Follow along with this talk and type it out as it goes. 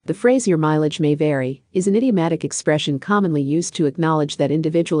The phrase "your mileage may vary" is an idiomatic expression commonly used to acknowledge that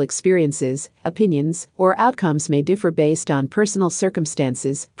individual experiences, opinions, or outcomes may differ based on personal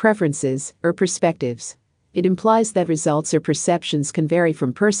circumstances, preferences, or perspectives. It implies that results or perceptions can vary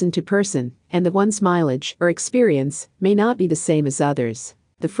from person to person, and that one's mileage or experience may not be the same as others.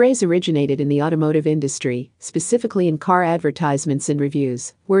 The phrase originated in the automotive industry, specifically in car advertisements and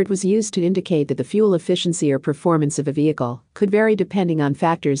reviews, where it was used to indicate that the fuel efficiency or performance of a vehicle could vary depending on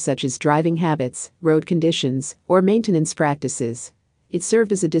factors such as driving habits, road conditions, or maintenance practices. It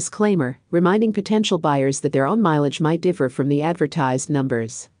served as a disclaimer, reminding potential buyers that their own mileage might differ from the advertised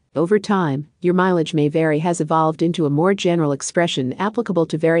numbers. Over time, "your mileage may vary" has evolved into a more general expression applicable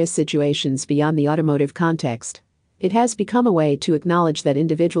to various situations beyond the automotive context. It has become a way to acknowledge that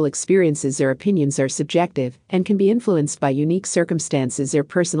individual experiences or opinions are subjective and can be influenced by unique circumstances or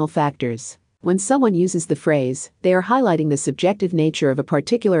personal factors. When someone uses the phrase, they are highlighting the subjective nature of a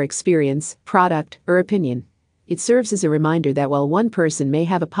particular experience, product, or opinion. It serves as a reminder that while one person may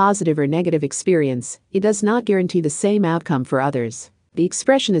have a positive or negative experience, it does not guarantee the same outcome for others. The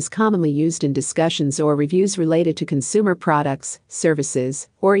expression is commonly used in discussions or reviews related to consumer products, services,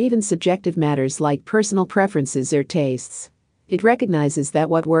 or even subjective matters like personal preferences or tastes. It recognizes that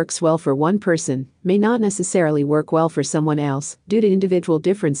what works well for one person may not necessarily work well for someone else due to individual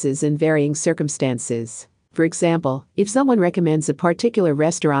differences and varying circumstances. For example, if someone recommends a particular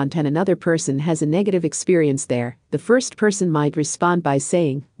restaurant and another person has a negative experience there, the first person might respond by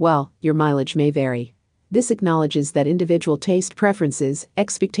saying, "Well, your mileage may vary." This acknowledges that individual taste preferences,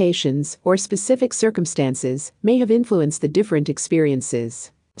 expectations, or specific circumstances may have influenced the different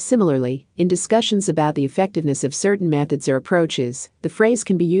experiences. Similarly, in discussions about the effectiveness of certain methods or approaches, the phrase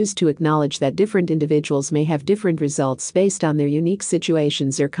can be used to acknowledge that different individuals may have different results based on their unique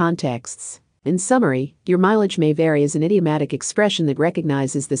situations or contexts. In summary, "your mileage may vary" is an idiomatic expression that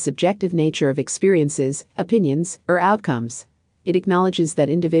recognizes the subjective nature of experiences, opinions, or outcomes. It acknowledges that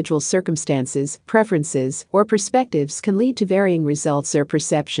individual circumstances, preferences, or perspectives can lead to varying results or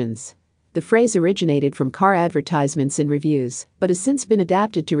perceptions. The phrase originated from car advertisements and reviews, but has since been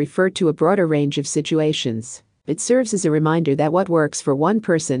adapted to refer to a broader range of situations. It serves as a reminder that what works for one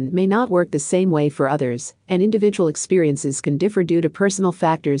person may not work the same way for others, and individual experiences can differ due to personal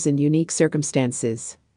factors and unique circumstances.